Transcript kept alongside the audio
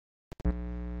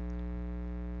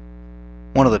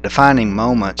One of the defining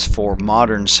moments for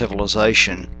modern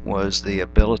civilization was the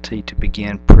ability to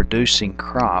begin producing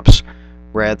crops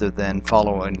rather than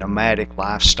follow a nomadic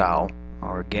lifestyle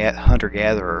or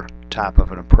hunter-gatherer type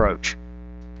of an approach.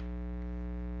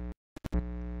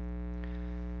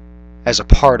 As a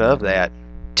part of that,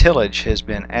 tillage has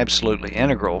been absolutely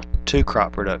integral to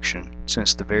crop production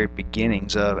since the very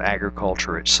beginnings of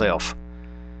agriculture itself.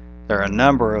 There are a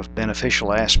number of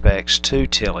beneficial aspects to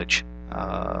tillage.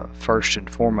 First and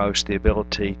foremost, the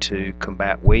ability to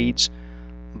combat weeds,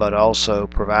 but also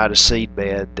provide a seed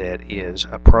bed that is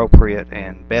appropriate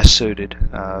and best suited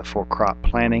for crop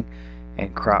planting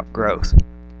and crop growth.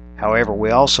 However, we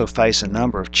also face a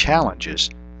number of challenges,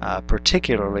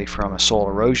 particularly from a soil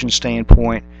erosion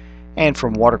standpoint and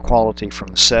from water quality from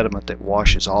the sediment that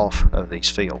washes off of these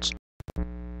fields.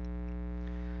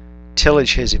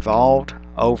 Tillage has evolved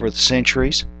over the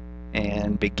centuries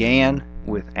and began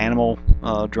with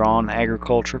animal-drawn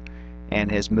agriculture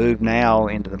and has moved now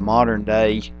into the modern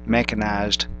day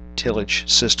mechanized tillage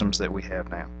systems that we have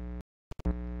now.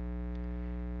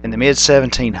 In the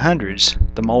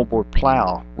mid-1700s, the moldboard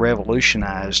plow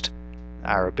revolutionized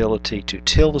our ability to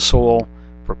till the soil,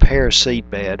 prepare a seed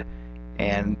bed,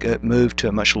 and move to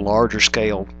a much larger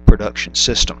scale production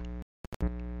system.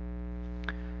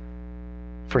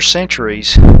 For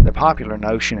centuries, the popular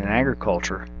notion in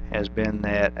agriculture has been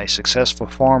that a successful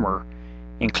farmer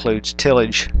includes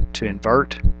tillage to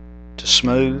invert, to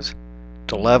smooth,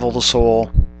 to level the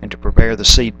soil, and to prepare the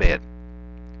seed bed.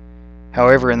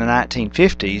 However, in the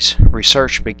 1950s,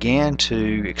 research began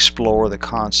to explore the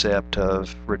concept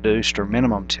of reduced or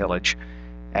minimum tillage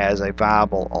as a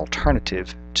viable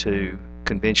alternative to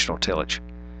conventional tillage.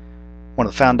 One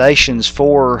of the foundations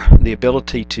for the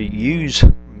ability to use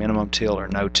minimum till or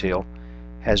no-till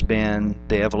has been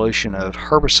the evolution of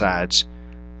herbicides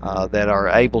that are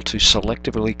able to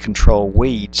selectively control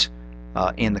weeds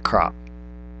in the crop.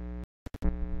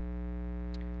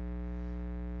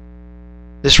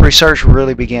 This research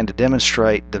really began to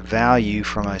demonstrate the value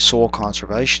from a soil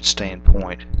conservation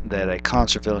standpoint that a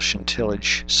conservation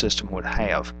tillage system would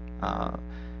have.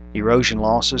 Erosion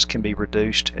losses can be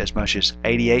reduced as much as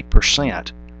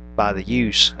 88% by the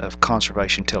use of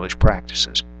conservation tillage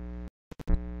practices.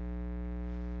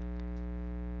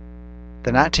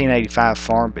 The 1985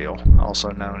 Farm Bill, also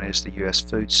known as the U.S.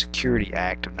 Food Security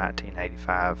Act of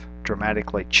 1985,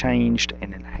 dramatically changed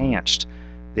and enhanced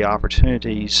the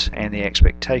opportunities and the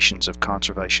expectations of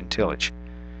conservation tillage.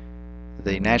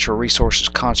 The Natural Resources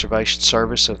Conservation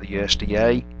Service of the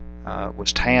USDA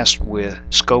was tasked with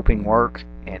scoping work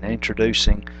and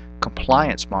introducing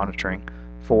compliance monitoring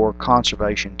for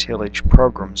conservation tillage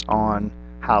programs on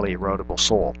highly erodible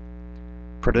soil.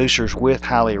 Producers with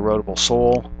highly erodible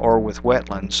soil or with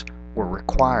wetlands were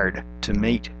required to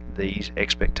meet these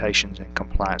expectations and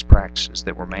compliance practices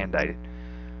that were mandated.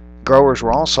 Growers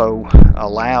were also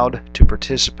allowed to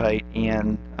participate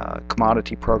in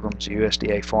commodity programs,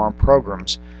 USDA farm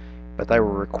programs, but they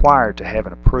were required to have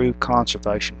an approved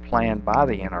conservation plan by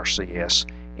the NRCS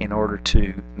in order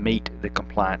to meet the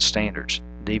compliance standards.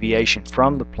 Deviation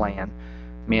from the plan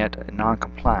meant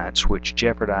non-compliance, which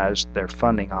jeopardized their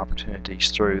funding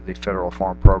opportunities through the federal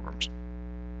farm programs.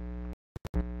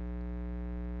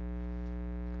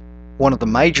 One of the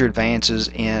major advances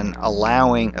in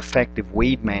allowing effective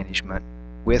weed management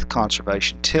with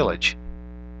conservation tillage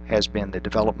has been the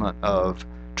development of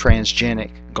transgenic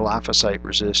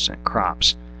glyphosate-resistant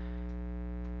crops.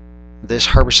 This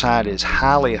herbicide is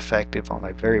highly effective on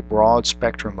a very broad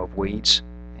spectrum of weeds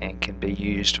and can be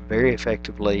used very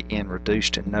effectively in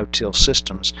reduced and no-till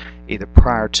systems either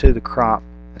prior to the crop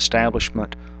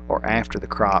establishment or after the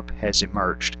crop has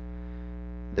emerged.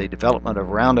 The development of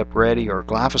Roundup Ready or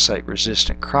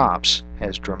glyphosate-resistant crops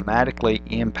has dramatically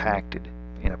impacted,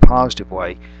 in a positive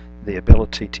way, the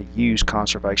ability to use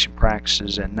conservation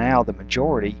practices, and now the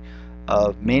majority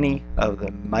of many of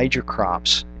the major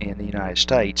crops in the United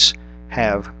States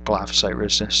have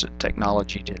glyphosate-resistant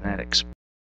technology genetics.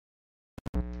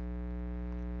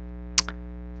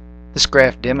 This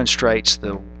graph demonstrates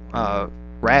the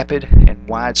rapid and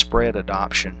widespread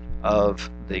adoption of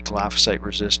the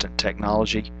glyphosate-resistant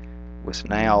technology, with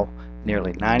now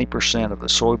nearly 90% of the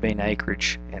soybean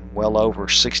acreage and well over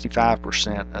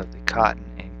 65% of the cotton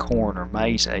and corn or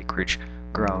maize acreage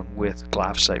grown with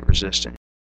glyphosate-resistant.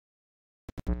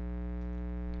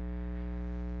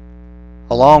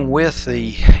 Along with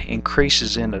the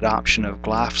increases in adoption of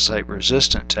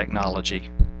glyphosate-resistant technology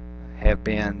have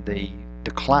been the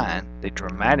decline, the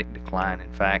dramatic decline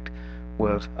in fact,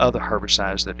 with other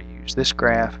herbicides that are used. This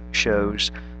graph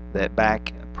shows that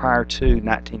back prior to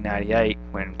 1998,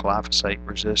 when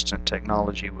glyphosate-resistant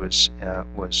technology was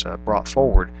brought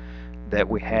forward, that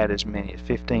we had as many as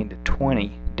 15 to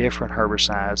 20 different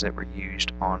herbicides that were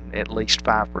used on at least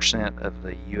 5% of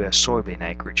the U.S. soybean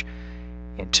acreage.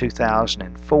 In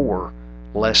 2004,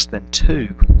 less than 2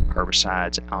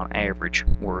 herbicides on average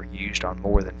were used on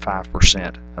more than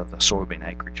 5% of the soybean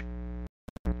acreage.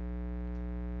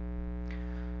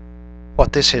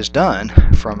 What this has done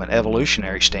from an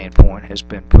evolutionary standpoint has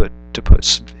been put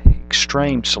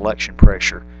extreme selection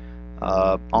pressure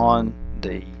on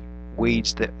the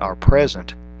weeds that are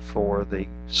present for the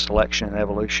selection and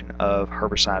evolution of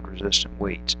herbicide-resistant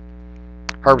weeds.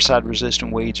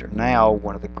 Herbicide-resistant weeds are now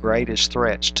one of the greatest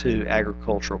threats to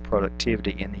agricultural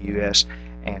productivity in the U.S.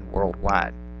 and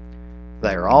worldwide.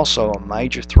 They are also a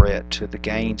major threat to the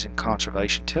gains in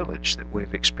conservation tillage that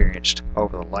we've experienced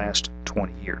over the last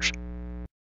 20 years.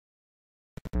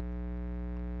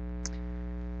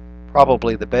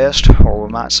 Probably the best, or we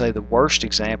might say the worst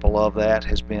example of that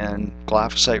has been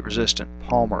glyphosate-resistant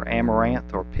Palmer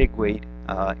amaranth or pigweed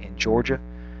in Georgia.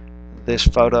 This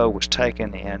photo was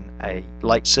taken in a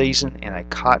late season in a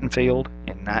cotton field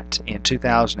in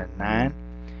 2009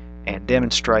 and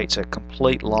demonstrates a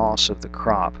complete loss of the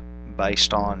crop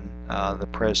based on the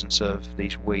presence of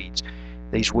these weeds.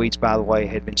 These weeds, by the way,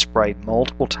 had been sprayed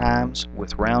multiple times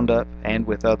with Roundup and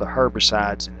with other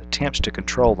herbicides in attempts to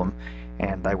control them,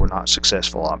 and they were not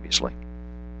successful, obviously.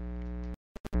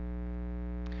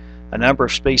 A number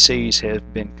of species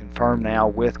have been confirmed now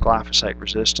with glyphosate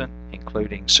resistant,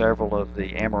 including several of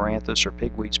the amaranthus or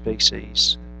pigweed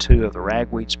species, 2 of the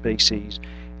ragweed species,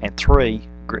 and 3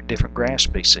 different grass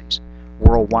species.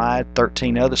 Worldwide,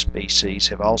 13 other species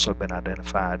have also been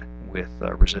identified with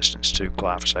resistance to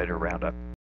glyphosate or Roundup.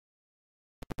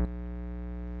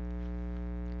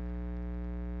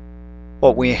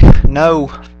 What we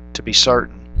know to be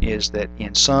certain is that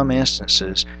in some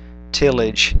instances,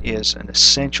 tillage is an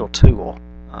essential tool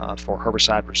for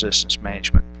herbicide resistance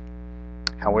management.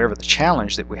 However, the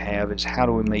challenge that we have is how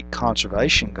do we meet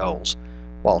conservation goals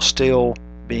while still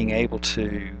being able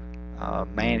to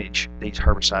manage these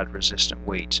herbicide resistant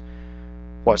weeds.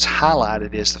 What's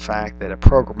highlighted is the fact that a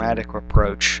programmatic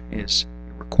approach is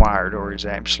required, or is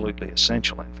absolutely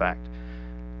essential, in fact.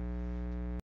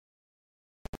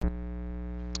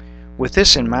 With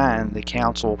this in mind, the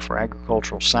Council for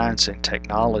Agricultural Science and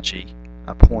Technology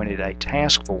appointed a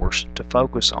task force to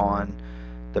focus on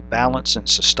the balance and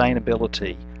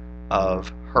sustainability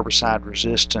of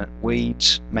herbicide-resistant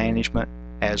weeds management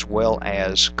as well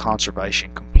as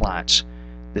conservation compliance.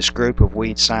 This group of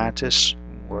weed scientists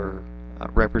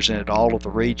represented all of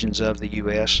the regions of the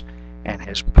U.S. and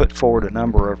has put forward a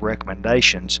number of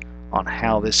recommendations on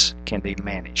how this can be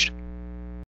managed.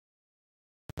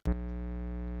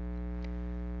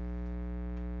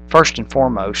 First and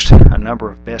foremost, a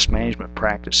number of best management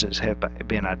practices have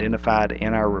been identified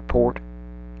in our report.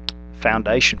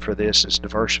 Foundation for this is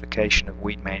diversification of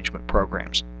weed management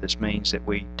programs. This means that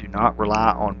we do not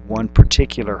rely on one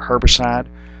particular herbicide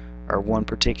or one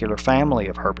particular family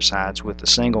of herbicides with a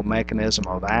single mechanism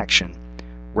of action.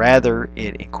 Rather,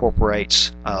 it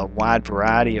incorporates a wide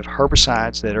variety of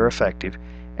herbicides that are effective,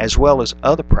 as well as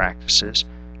other practices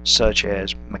such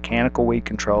as mechanical weed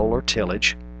control or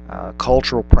tillage,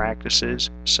 cultural practices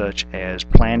such as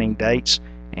planting dates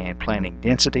and planting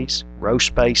densities, row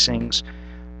spacings,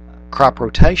 crop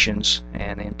rotations,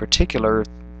 and in particular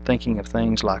thinking of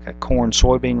things like a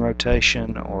corn-soybean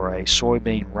rotation or a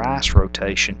soybean-rice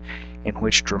rotation, in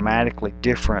which dramatically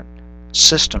different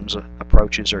systems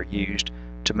approaches are used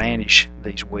to manage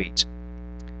these weeds.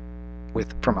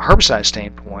 From a herbicide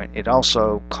standpoint, it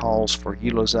also calls for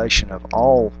utilization of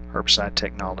all herbicide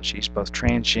technologies, both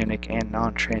transgenic and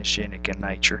non-transgenic in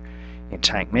nature, in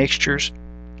tank mixtures,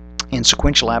 in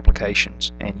sequential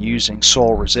applications, and using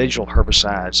soil residual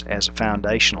herbicides as a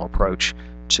foundational approach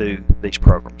to these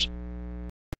programs.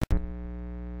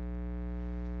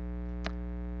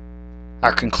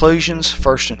 Our conclusions,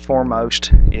 first and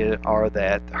foremost, are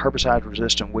that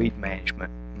herbicide-resistant weed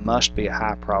management must be a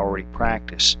high priority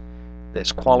practice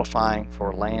that's qualifying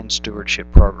for land stewardship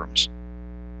programs.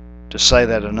 To say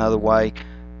that another way,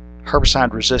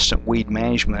 herbicide-resistant weed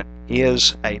management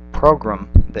is a program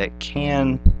that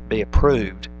can be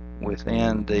approved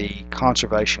within the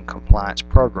conservation compliance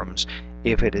programs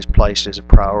if it is placed as a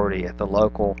priority at the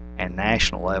local and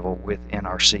national level with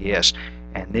NRCS,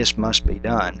 and this must be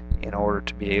done in order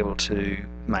to be able to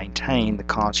maintain the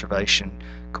conservation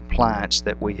compliance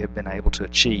that we have been able to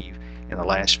achieve in the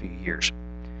last few years.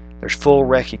 There's full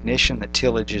recognition that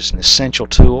tillage is an essential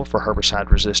tool for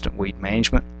herbicide-resistant weed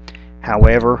management.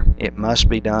 However, it must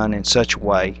be done in such a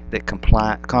way that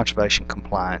conservation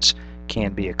compliance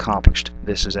can be accomplished.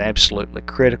 This is absolutely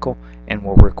critical and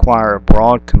will require a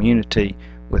broad community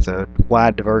with a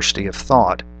wide diversity of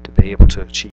thought to be able to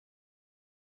achieve.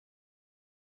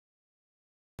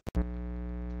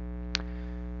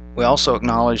 We also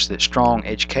acknowledge that strong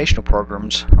educational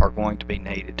programs are going to be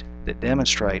needed that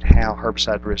demonstrate how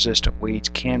herbicide-resistant weeds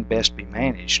can best be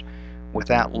managed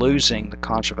without losing the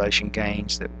conservation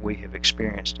gains that we have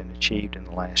experienced and achieved in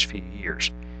the last few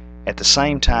years. At the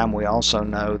same time, we also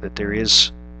know that there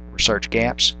is research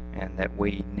gaps and that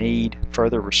we need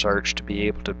further research to be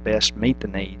able to best meet the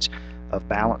needs of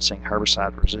balancing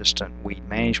herbicide-resistant weed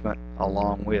management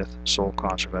along with soil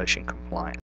conservation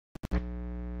compliance.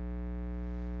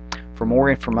 For more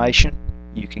information,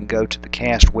 you can go to the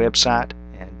CAST website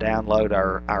and download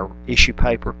our issue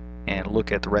paper and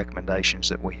look at the recommendations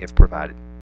that we have provided.